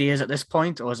any ideas at this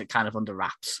point, or is it kind of under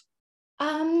wraps?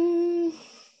 Um,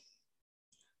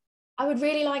 I would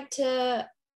really like to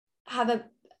have a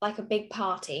big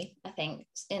party, I think,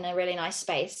 in a really nice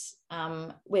space,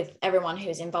 with everyone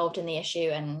who's involved in the issue,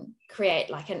 and create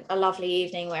like a lovely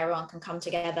evening where everyone can come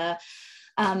together.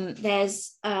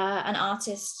 There's an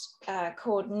artist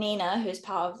called Nina, who's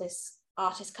part of this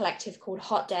artist collective called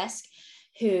Hot Desk,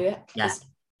 who Yeah.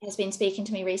 has been speaking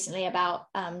to me recently about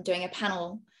doing a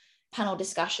panel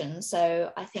discussion.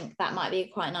 So I think that might be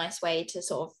quite a nice way to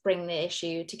sort of bring the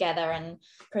issue together and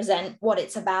present what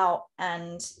it's about,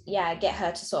 and get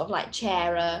her to sort of like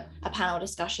chair a panel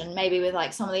discussion, maybe with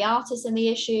like some of the artists in the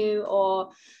issue, or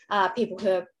people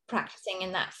who are practicing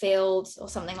in that field or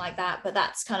something like that. But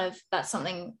that's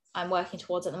something I'm working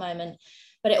towards at the moment.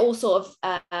 But it all sort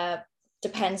of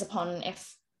depends upon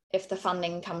if the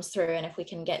funding comes through and if we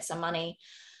can get some money.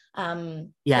 But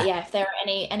Yeah. yeah, if there are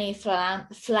any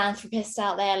philanthropists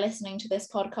out there listening to this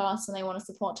podcast and they want to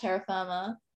support Terra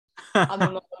Firma, I'm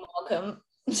more than welcome.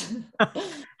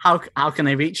 How can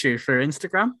they reach you through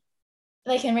Instagram?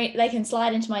 They can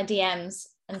slide into my DMs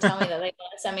and tell me that they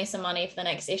want to send me some money for the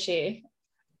next issue.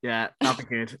 Yeah, that'd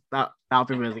be good. That'll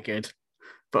be really good.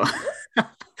 But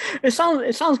it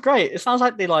sounds great. It sounds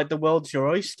like the world's your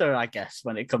oyster, I guess,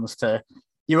 when it comes to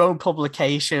your own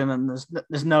publication, and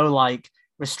there's no like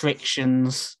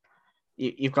restrictions.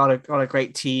 You've got a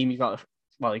great team. You've got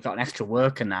an extra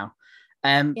worker now.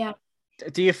 Yeah.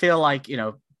 Do you feel like,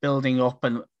 building up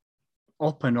and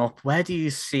up and up? Where do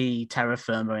you see Terra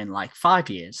Firma in like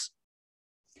 5 years?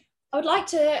 I would like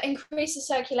to increase the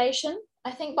circulation.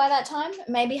 I think by that time,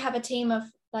 maybe have a team of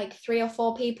like 3 or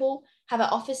 4 people, have an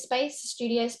office space, a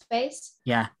studio space.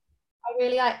 Yeah.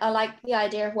 I like the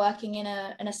idea of working in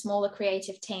a smaller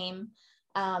creative team.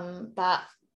 But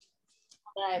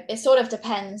it sort of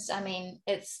depends. I mean,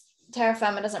 it's Terra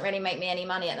Firma doesn't really make me any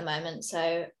money at the moment,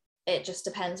 so it just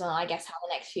depends on, I guess, how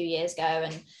the next few years go,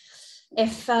 and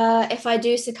if I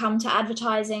do succumb to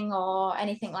advertising or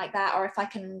anything like that, or if I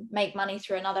can make money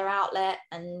through another outlet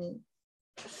and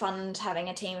fund having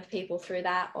a team of people through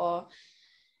that, or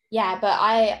but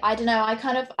I don't know,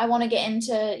 I want to get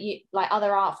into like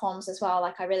other art forms as well.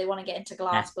 Like I really want to get into Yeah.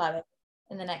 glass blowing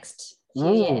in the next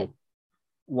few years. Ooh,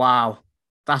 wow.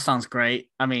 That sounds great.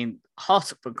 I mean,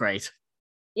 hot but great.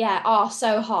 Yeah. Oh,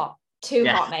 so hot. Too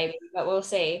Yeah. hot maybe, but we'll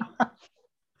see.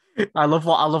 I love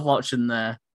watching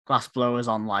the glass blowers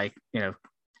on like,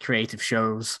 creative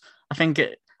shows. I think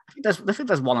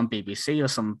there's one on BBC or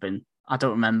something. I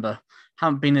don't remember.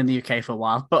 Haven't been in the UK for a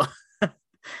while, but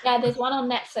Yeah, there's one on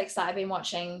Netflix that I've been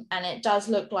watching, and it does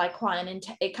look like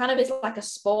it kind of is like a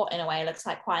sport in a way. It looks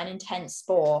like quite an intense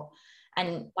sport.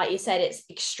 And like you said, it's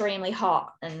extremely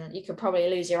hot, and you could probably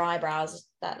lose your eyebrows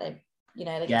that they get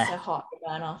so yeah. hot they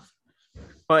burn off.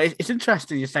 But it's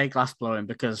interesting you say glass blowing,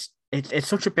 because it's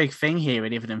such a big thing here,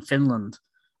 and even in Finland,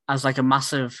 as like a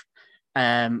massive.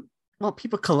 Well,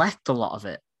 people collect a lot of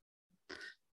it.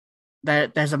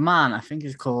 There's a man, I think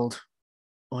he's called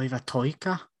Oiva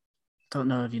Toika. Don't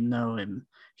know if you know him.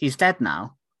 He's dead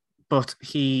now, but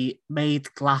he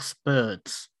made glass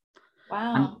birds,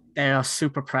 and Wow. they are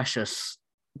super precious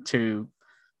to,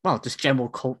 well, just general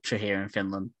culture here in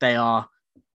Finland. They are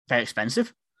very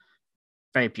expensive,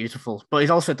 very beautiful. But he's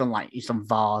done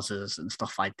vases and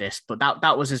stuff like this. But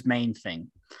that was his main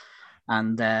thing.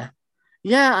 And I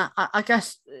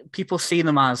guess people see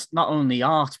them as not only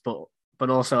art, but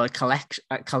also a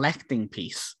collecting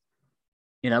piece.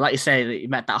 Like you say, that you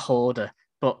met that hoarder.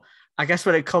 But I guess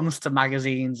when it comes to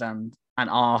magazines and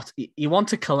art, you want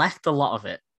to collect a lot of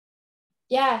it.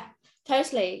 Yeah,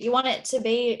 totally. You want it to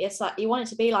be, it's like you want it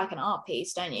to be like an art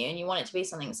piece, don't you? And you want it to be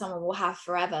something someone will have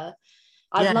forever.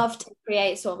 I'd Yeah, love to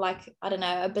create sort of like, I don't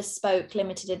know, a bespoke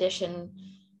limited edition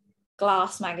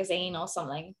glass magazine or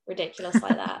something ridiculous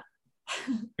like that.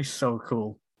 it's so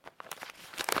cool.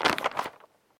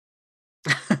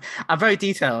 I'm very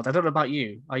detailed. I don't know about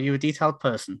you. Are you a detailed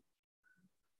person?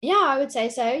 Yeah, I would say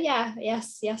so. Yeah,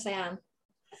 yes, I am.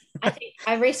 I think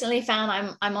I recently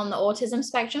found I'm on the autism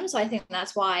spectrum, so I think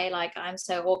that's why like I'm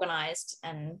so organized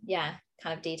and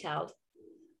kind of detailed.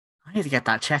 I need to get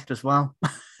that checked as well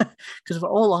because we're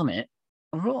all on it.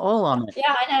 We're all on it.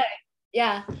 Yeah, I know.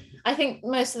 Yeah, I think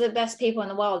most of the best people in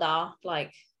the world are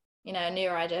like,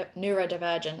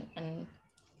 neurodivergent, and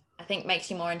I think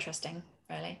makes you more interesting,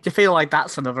 really. Do you feel like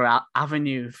that's another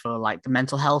avenue for like the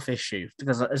mental health issue?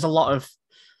 Because there's a lot of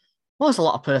there's a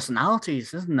lot of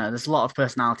personalities, isn't there? There's a lot of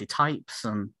personality types,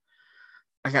 and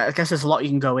I guess there's a lot you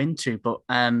can go into. But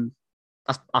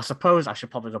I suppose I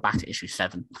should probably go back to issue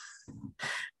 7.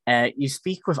 You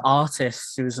speak with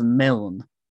artist Susan Milne,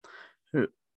 who,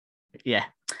 yeah.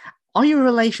 Are you a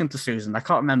relation to Susan? I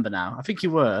can't remember now. I think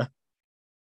you were.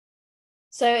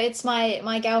 So it's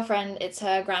my girlfriend. It's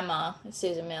her grandma. It's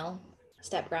Susan Mill,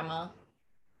 step grandma.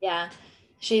 Yeah,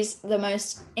 she's the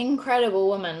most incredible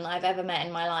woman I've ever met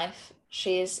in my life.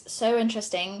 She's so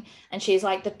interesting, and she's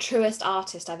like the truest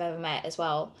artist I've ever met as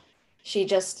well. She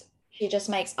just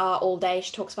makes art all day.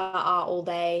 She talks about art all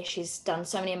day. She's done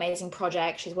so many amazing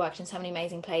projects. She's worked in so many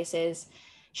amazing places.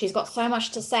 She's got so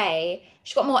much to say.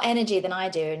 She's got more energy than I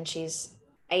do, and she's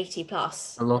 80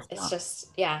 plus. I love It's that. just,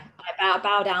 yeah, I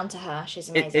bow down to her. She's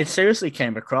It amazing. seriously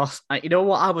came across. You know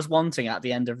what I was wanting at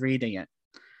the end of reading it?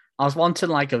 I was wanting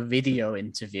like a video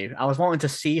interview. I was wanting to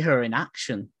see her in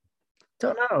action.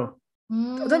 Don't know.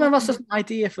 I don't know. That's Mm, just an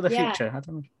idea for the yeah. future. I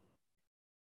don't know.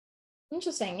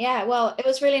 Interesting. Yeah. Well, it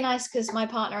was really nice because my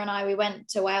partner and I, we went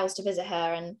to Wales to visit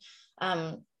her,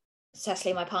 and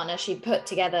Cecily, my partner, she put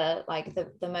together like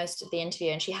the most of the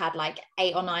interview, and she had like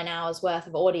 8 or 9 hours worth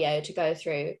of audio to go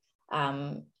through,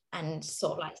 and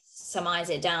sort of like surmise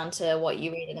it down to what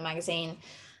you read in the magazine.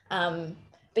 Um,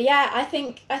 but yeah, I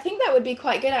think that would be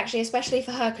quite good actually, especially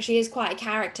for her because she is quite a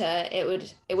character. It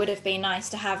would have been nice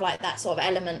to have like that sort of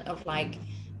element of like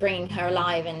bringing her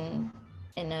alive in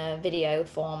a video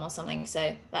form or something.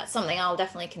 So that's something I'll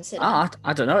definitely consider.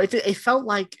 I don't know. It felt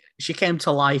like she came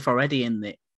to life already in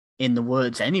the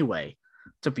words anyway.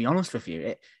 To be honest with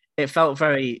you, it felt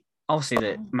very obviously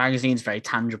the magazine's very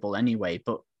tangible anyway.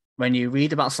 But when you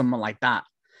read about someone like that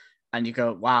and you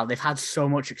go, wow, they've had so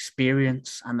much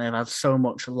experience and they've had so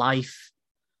much life,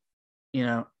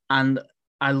 And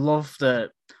I love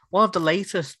the one of the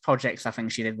latest projects I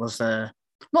think she did was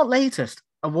not latest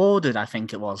awarded I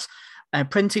think it was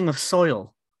printing of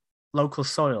soil, local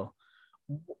soil.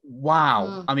 Wow.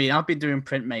 Mm. I mean, I've been doing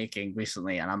printmaking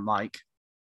recently and I'm like,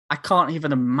 I can't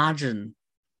even imagine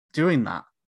doing that.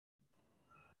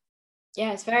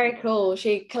 Yeah, it's very cool.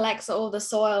 She collects all the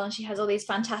soil and she has all these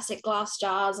fantastic glass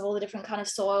jars of all the different kind of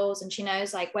soils, and she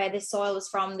knows like where this soil is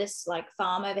from, this like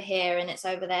farm over here and it's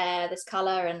over there, this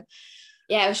color. And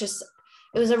yeah,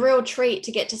 it was a real treat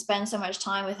to get to spend so much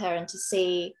time with her and to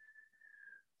see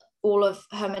all of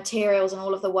her materials and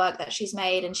all of the work that she's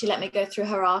made. And she let me go through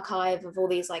her archive of all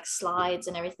these like slides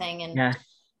and everything, and Yeah.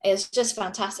 it's just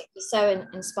fantastic. It's so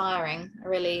inspiring. I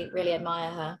really, really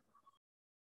admire her.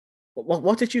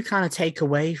 What did you kind of take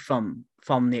away from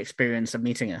the experience of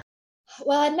meeting her?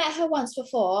 Well, I'd met her once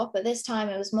before, but this time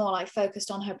it was more like focused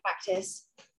on her practice.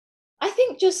 I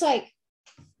think just like,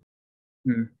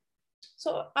 Hmm.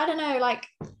 so I don't know, like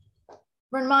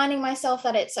reminding myself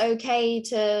that it's okay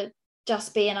to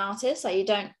just be an artist. Like you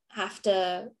don't have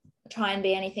to try and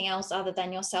be anything else other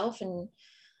than yourself. And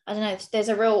I don't know, there's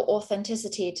a real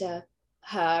authenticity to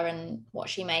her and what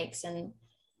she makes. And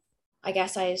I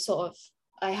guess I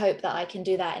hope that I can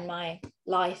do that in my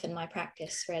life and my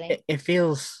practice, really. It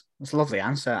feels it's a lovely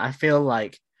answer. I feel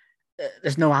like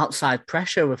there's no outside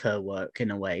pressure with her work in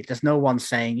a way. There's no one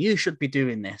saying you should be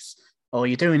doing this or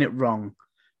you're doing it wrong,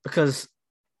 because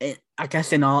I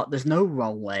guess in art there's no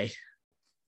wrong way.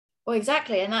 Well,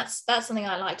 exactly. And that's something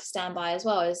I like to stand by as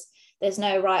well, is there's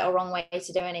no right or wrong way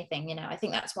to do anything. I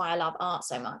think that's why I love art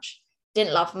so much.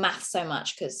 Didn't love math so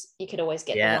much because you could always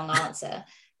get the Yeah, wrong answer.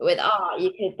 But with art,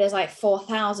 there's like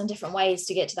 4,000 different ways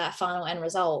to get to that final end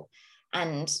result.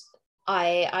 And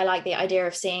I like the idea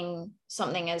of seeing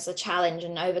something as a challenge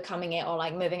and overcoming it, or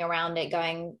like moving around it,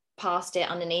 going past it,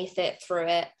 underneath it, through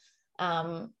it.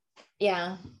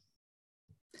 Yeah.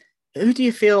 who do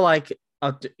you feel like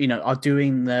are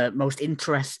doing the most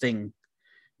interesting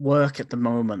work at the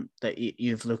moment that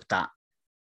you've looked at?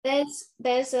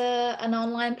 There's an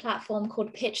online platform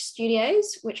called Pitch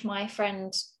Studios, which my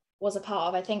friend was a part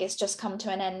of. I think it's just come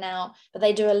to an end now, but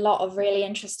they do a lot of really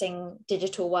interesting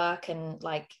digital work and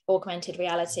like augmented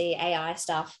reality, AI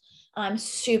stuff. I'm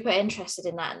super interested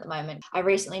in that at the moment. I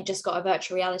recently just got a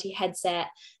virtual reality headset,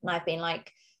 and I've been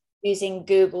like using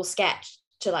Google Sketch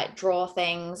to like draw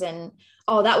things. And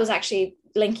that was actually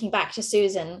linking back to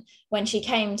Susan. When she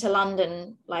came to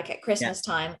London, like at Christmas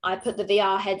time, I put the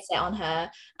VR headset on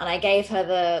her and I gave her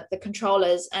the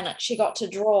controllers, and she got to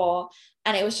draw.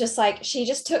 And it was just like, she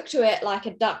just took to it like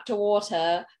a duck to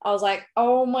water. I was like,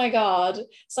 oh my God.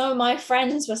 Some of my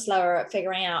friends were slower at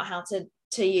figuring out how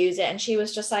to use it. And she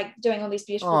was just like doing all these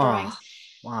beautiful drawings.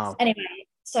 Wow. Anyway,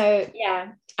 so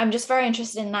yeah, I'm just very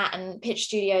interested in that. And Pitch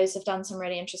Studios have done some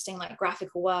really interesting like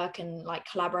graphical work and like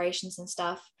collaborations and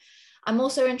stuff. I'm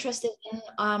also interested in,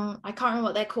 I can't remember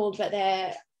what they're called, but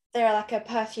they're like a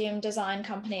perfume design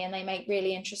company, and they make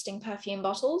really interesting perfume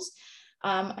bottles.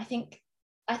 I think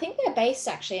they're based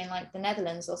actually in like the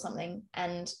Netherlands or something,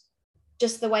 and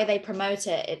just the way they promote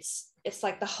it, it's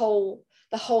like the whole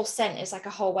scent is like a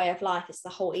whole way of life. It's the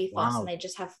whole ethos. Wow. And they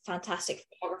just have fantastic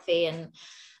photography, and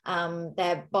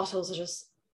their bottles are just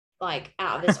like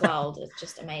out of this world. It's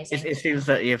just amazing. It seems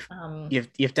that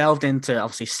you've delved into,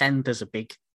 obviously scent as a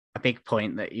big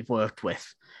point that you've worked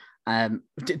with.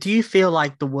 Do you feel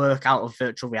like the work out of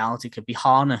virtual reality could be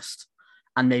harnessed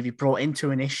and maybe brought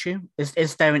into an issue?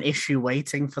 Is there an issue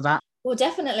waiting for that? Well,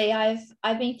 definitely.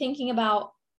 I've been thinking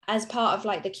about, as part of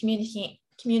like the community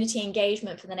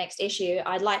engagement for the next issue,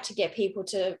 I'd like to get people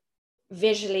to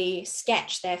visually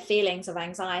sketch their feelings of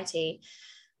anxiety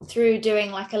through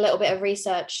doing like a little bit of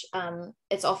research.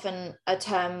 It's often a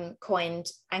term coined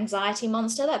anxiety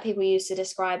monster that people use to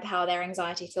describe how their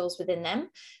anxiety feels within them.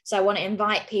 So I want to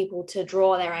invite people to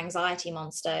draw their anxiety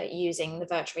monster using the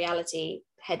virtual reality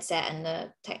headset and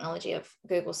the technology of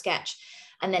Google Sketch,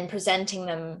 and then presenting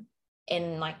them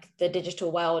in like the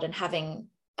digital world, and having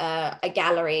a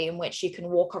gallery in which you can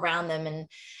walk around them, and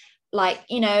like,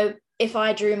 you know, if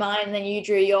I drew mine and then you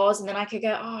drew yours, and then I could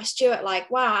go, oh, Stuart, like,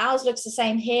 wow, ours looks the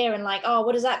same here, and like, oh,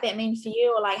 what does that bit mean for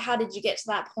you, or like, how did you get to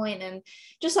that point? And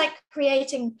just like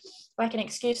creating like an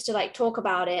excuse to like talk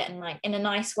about it, and like in a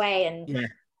nice way, and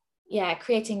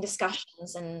creating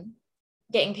discussions and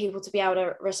getting people to be able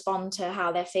to respond to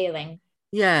how they're feeling.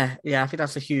 I think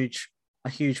that's a huge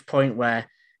point, where,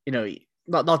 you know,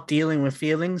 not dealing with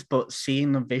feelings, but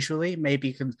seeing them visually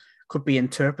maybe could be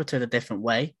interpreted a different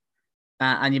way,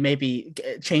 and you maybe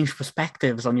change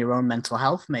perspectives on your own mental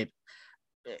health. Maybe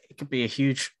it could be a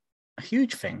huge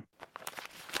thing.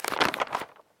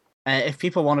 If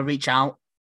people want to reach out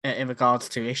in regards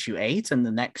to issue 8 and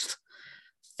the next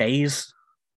phase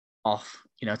of,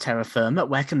 you know, Terra Firma,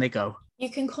 where can they go? You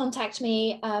can contact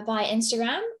me via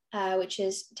Instagram, which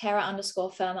is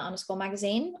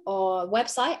Terra_Firma_magazine, or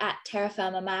website at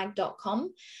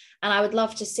terrafirmamag.com. And I would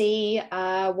love to see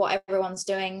what everyone's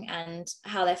doing and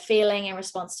how they're feeling in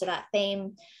response to that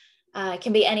theme. It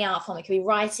can be any art form. It could be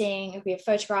writing, it could be a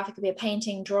photograph, it could be a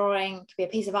painting, drawing, it could be a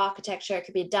piece of architecture, it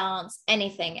could be a dance,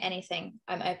 anything.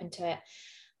 I'm open to it.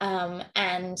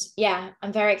 And yeah,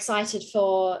 I'm very excited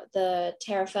for the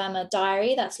Terra Firma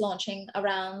diary that's launching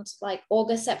around like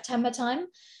August, September time,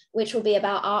 which will be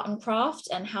about art and craft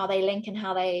and how they link and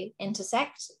how they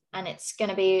intersect. And it's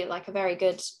going to be like a very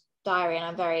good diary, and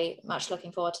I'm very much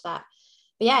looking forward to that.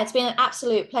 But yeah, it's been an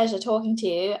absolute pleasure talking to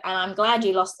you, and I'm glad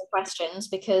you lost the questions,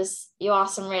 because you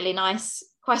asked some really nice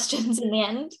questions in the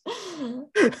end.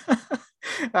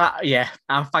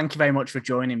 Thank you very much for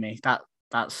joining me.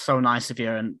 That's so nice of you,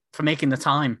 and for making the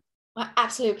time. My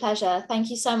absolute pleasure. Thank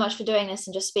you so much for doing this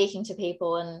and just speaking to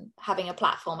people and having a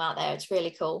platform out there. It's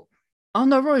really cool. Oh,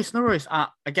 no worries.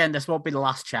 Again, this won't be the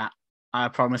last chat, I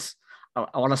promise.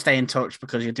 I want to stay in touch,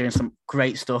 because you're doing some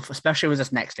great stuff, especially with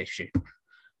this next issue.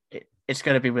 It's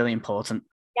going to be really important.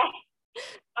 Yeah.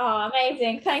 Oh,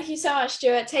 amazing. Thank you so much,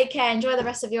 Stuart. Take care. Enjoy the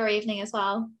rest of your evening as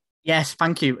well. Yes,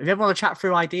 thank you. If you ever want to chat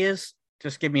through ideas,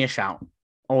 just give me a shout.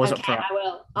 Always okay, up for I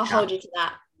will. I'll hold you to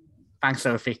that. Thanks,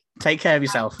 Sophie. Take care of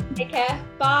yourself. Take care.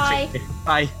 Bye.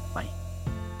 Bye.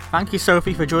 Thank you,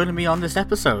 Sophie, for joining me on this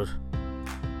episode.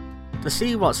 To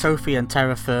see what Sophie and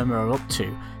Terra Firma are up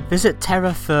to, visit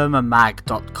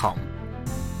terrafirmamag.com.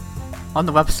 On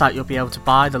the website, you'll be able to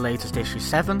buy the latest issue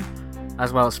 7,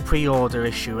 as well as pre-order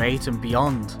issue 8 and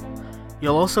beyond.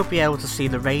 You'll also be able to see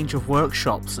the range of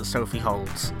workshops that Sophie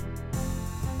holds.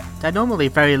 They're normally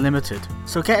very limited,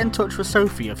 so get in touch with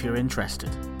Sophie if you're interested.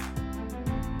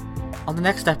 On the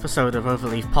next episode of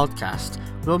Overleaf Podcast,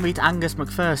 we'll meet Angus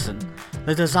McPherson,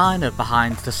 the designer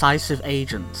behind Decisive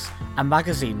Agents, a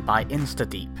magazine by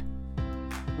InstaDeep.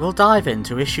 We'll dive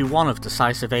into issue 1 of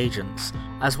Decisive Agents,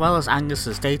 as well as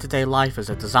Angus's day-to-day life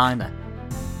as a designer.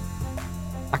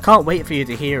 I can't wait for you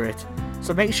to hear it,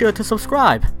 so make sure to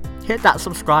subscribe. Hit that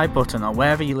subscribe button on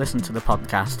wherever you listen to the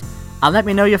podcast, and let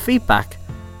me know your feedback.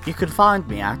 You can find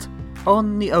me at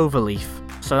On The Overleaf,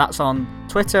 so that's on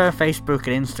Twitter, Facebook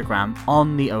and Instagram,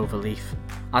 On The Overleaf.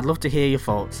 I'd love to hear your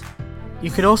thoughts.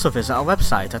 You can also visit our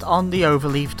website at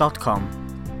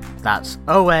ontheoverleaf.com. That's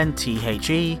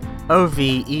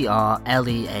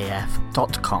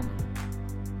ontheoverleaf.com.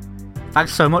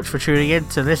 Thanks so much for tuning in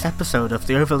to this episode of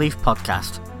the Overleaf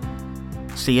podcast.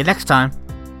 See you next time.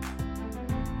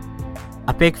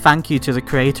 A big thank you to the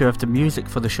creator of the music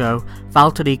for the show,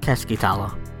 Valtteri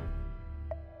Keskitalo.